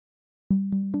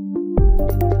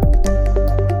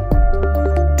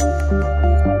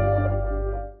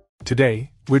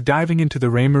Today, we're diving into the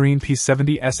Raymarine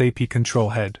P70S AP control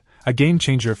head, a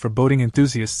game-changer for boating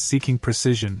enthusiasts seeking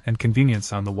precision and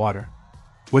convenience on the water.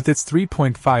 With its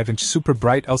 3.5-inch super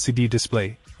bright LCD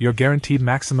display, you're guaranteed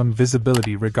maximum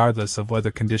visibility regardless of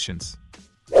weather conditions.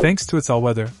 Thanks to its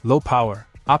all-weather, low-power,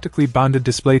 optically bonded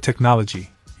display technology,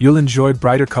 you'll enjoy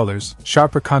brighter colors,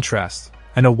 sharper contrast,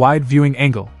 and a wide viewing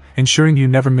angle, ensuring you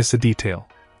never miss a detail.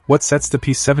 What sets the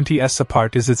P70S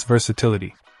apart is its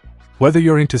versatility. Whether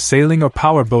you're into sailing or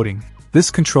power boating,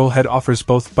 this control head offers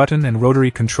both button and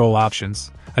rotary control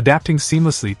options, adapting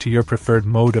seamlessly to your preferred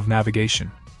mode of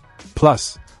navigation.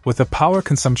 Plus, with a power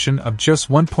consumption of just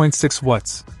 1.6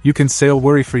 watts, you can sail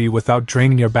worry-free without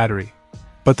draining your battery.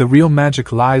 But the real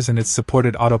magic lies in its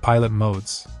supported autopilot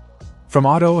modes. From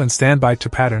auto and standby to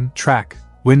pattern, track,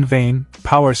 wind vane,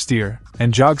 power steer,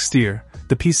 and jog steer,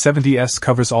 the P70S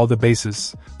covers all the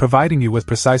bases, providing you with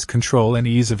precise control and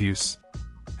ease of use.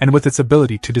 And with its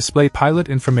ability to display pilot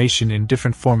information in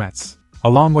different formats,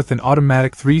 along with an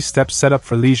automatic 3-step setup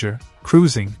for leisure,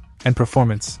 cruising, and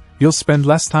performance, you'll spend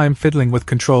less time fiddling with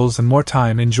controls and more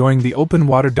time enjoying the open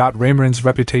water. Raymarine's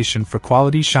reputation for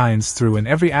quality shines through in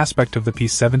every aspect of the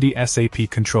P70S AP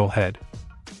control head.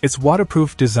 Its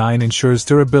waterproof design ensures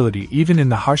durability even in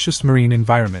the harshest marine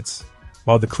environments,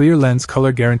 while the clear lens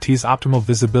color guarantees optimal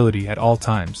visibility at all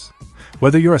times.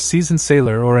 Whether you're a seasoned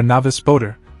sailor or a novice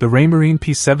boater, the Raymarine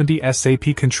P70S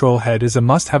AP control head is a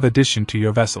must-have addition to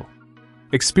your vessel.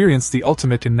 Experience the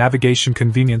ultimate in navigation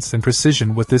convenience and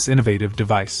precision with this innovative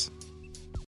device.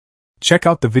 Check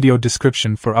out the video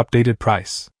description for updated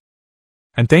price.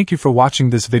 And thank you for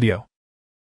watching this video.